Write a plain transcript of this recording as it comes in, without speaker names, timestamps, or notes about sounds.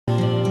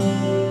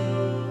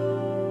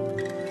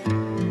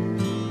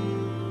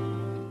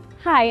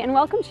Hi, and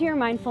welcome to your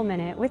Mindful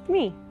Minute with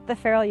me, the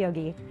Feral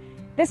Yogi.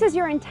 This is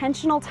your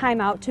intentional time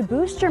out to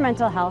boost your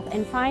mental health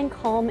and find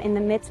calm in the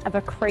midst of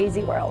a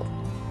crazy world.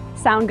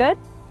 Sound good?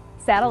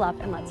 Saddle up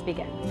and let's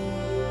begin.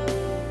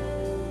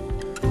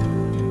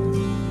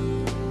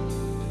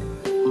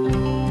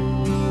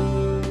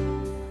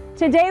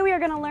 Today we are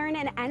going to learn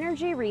an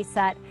energy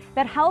reset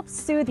that helps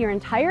soothe your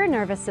entire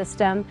nervous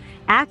system,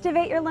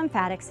 activate your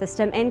lymphatic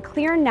system, and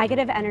clear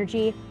negative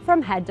energy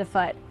from head to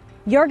foot.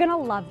 You're going to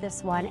love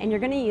this one and you're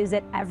going to use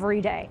it every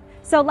day.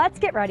 So let's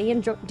get ready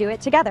and do it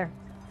together.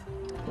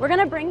 We're going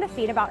to bring the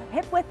feet about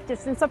hip-width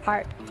distance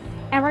apart,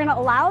 and we're going to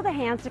allow the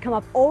hands to come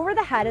up over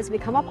the head as we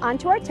come up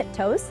onto our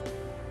tiptoes.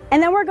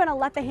 And then we're going to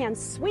let the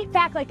hands sweep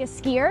back like a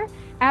skier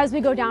as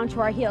we go down to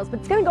our heels, but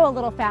it's going to go a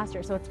little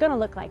faster, so it's going to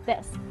look like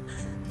this.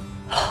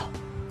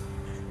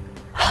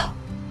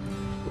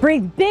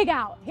 Breathe big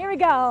out. Here we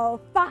go.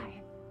 5,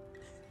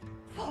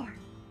 4,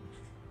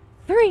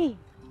 3,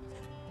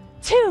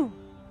 2,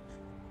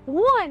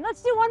 1.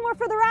 Let's do one more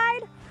for the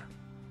ride.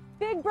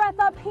 Big breath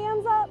up,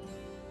 hands up.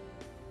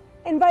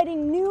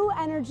 Inviting new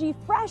energy,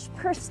 fresh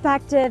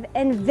perspective,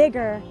 and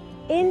vigor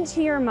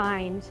into your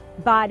mind,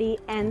 body,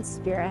 and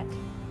spirit.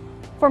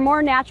 For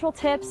more natural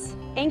tips,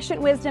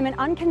 ancient wisdom, and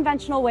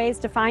unconventional ways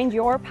to find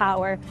your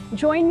power,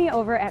 join me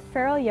over at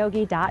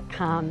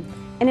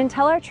feralyogi.com. And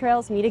until our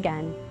trails meet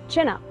again,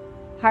 chin up,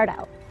 heart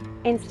out,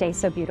 and stay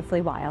so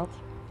beautifully wild.